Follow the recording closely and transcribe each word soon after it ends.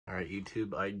Alright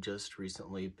YouTube, I just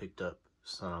recently picked up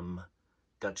some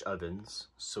Dutch ovens.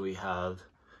 So we have,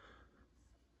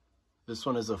 this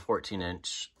one is a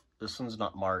 14-inch. This one's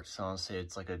not marked, so I'll say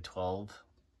it's like a 12,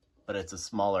 but it's a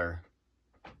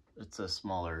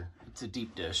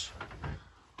deep dish.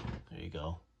 There you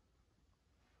go.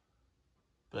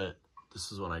 But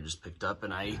this is one I just picked up,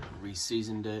 and I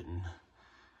re-seasoned it and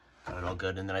got it all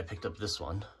good. And then I picked up this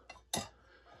one.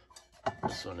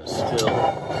 This one is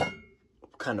still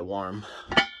kind of warm,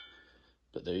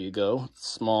 but there you go. It's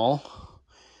small,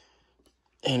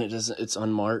 and it's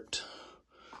unmarked,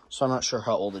 so I'm not sure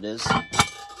how old it is.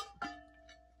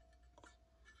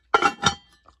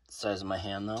 Size of my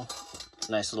hand though.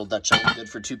 Nice little Dutch oven, good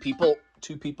for two people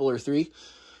or three.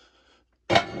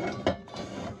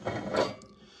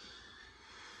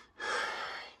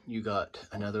 You got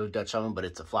another Dutch oven, but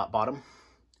it's a flat bottom.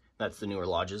 That's the newer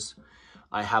Lodges.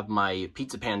 I have my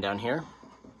pizza pan down here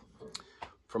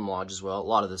from Lodge as well. A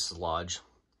lot of this is Lodge.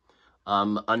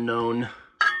 Unknown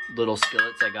little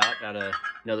skillets I got at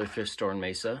another thrift store in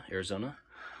Mesa, Arizona.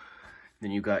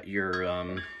 Then you got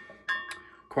your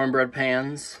cornbread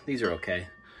pans. These are okay.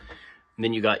 And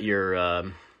then you got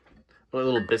your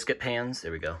little biscuit pans.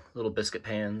 There we go. Little biscuit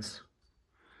pans.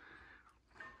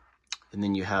 And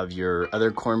then you have your other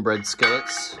cornbread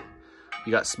skillets.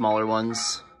 You got smaller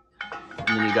ones. And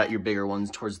then you got your bigger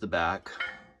ones towards the back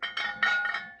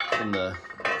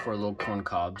for little corn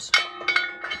cobs.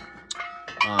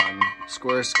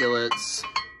 Square skillets.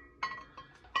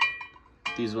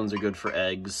 These ones are good for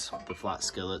eggs, the flat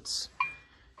skillets.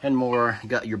 And more. You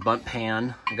got your bunt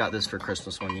pan. I got this for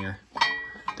Christmas one year.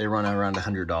 They run around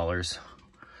 $100,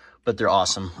 but they're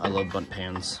awesome. I love bunt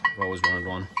pans. I've always wanted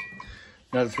one.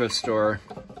 Another thrift store,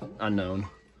 unknown.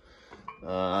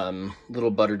 Little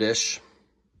butter dish.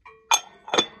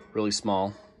 Really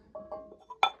small.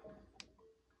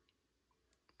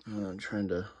 I'm trying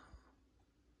to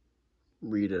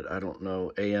read it. I don't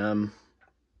know. AM.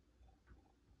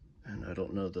 And I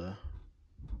don't know the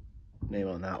name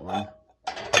on that one.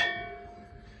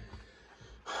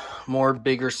 More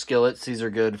bigger skillets. These are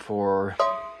good for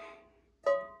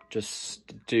just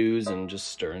stews and just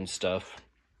stirring stuff.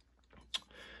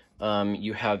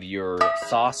 You have your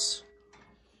sauce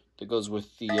that goes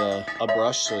with the a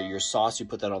brush. So your sauce, you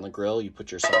put that on the grill, you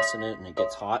put your sauce in it, and it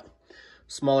gets hot.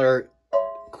 Smaller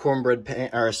cornbread pan,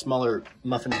 or a smaller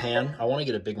muffin pan. I want to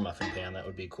get a big muffin pan. That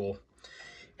would be cool.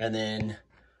 And then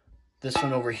this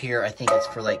one over here, I think it's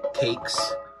for like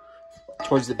cakes.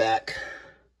 Towards the back.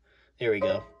 There we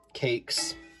go.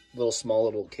 Cakes. Small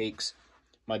little cakes.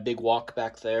 My big wok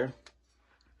back there.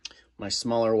 My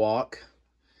smaller wok.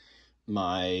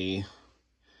 My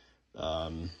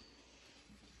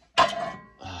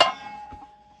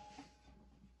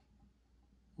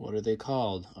what are they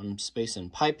called? I'm spacing.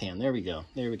 Pie pan. There we go.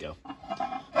 There we go.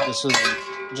 This was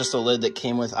just a lid that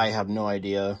came with. I have no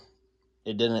idea.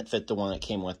 It didn't fit the one it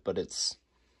came with, but it's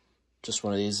just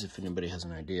one of these if anybody has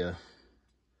an idea.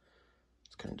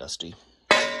 It's kind of dusty.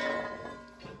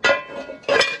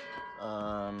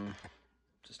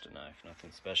 Just a knife,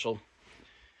 nothing special.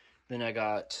 Then I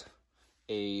got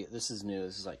this is new.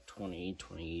 This is like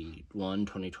 2021,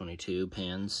 2022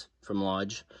 pans from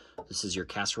Lodge. This is your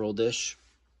casserole dish.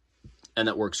 And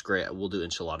that works great. We'll do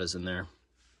enchiladas in there.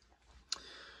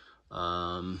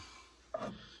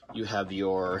 You have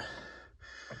your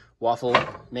waffle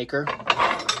maker.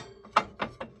 Let's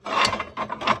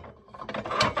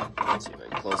see if I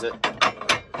can close it.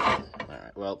 All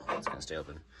right, well, it's gonna stay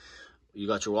open. You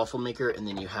got your waffle maker, and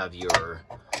then you have your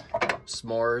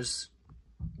s'mores.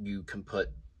 You can put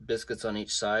biscuits on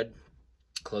each side,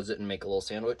 close it, and make a little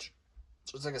sandwich.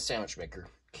 So it's like a sandwich maker.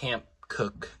 Camp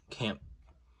cook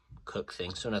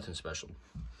thing, so nothing special.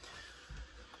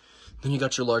 Then you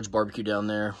got your large barbecue down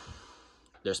there,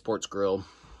 their sports grill,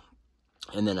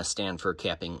 and then a stand for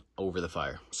camping over the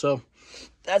fire. So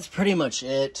that's pretty much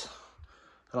it.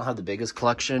 I don't have the biggest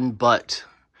collection, but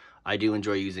I do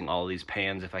enjoy using all of these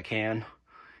pans if I can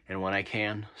and when I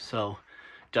can. So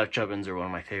Dutch ovens are one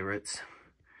of my favorites.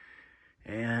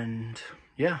 And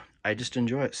yeah, I just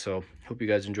enjoy it. So hope you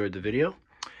guys enjoyed the video.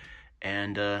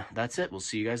 And that's it. We'll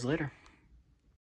see you guys later.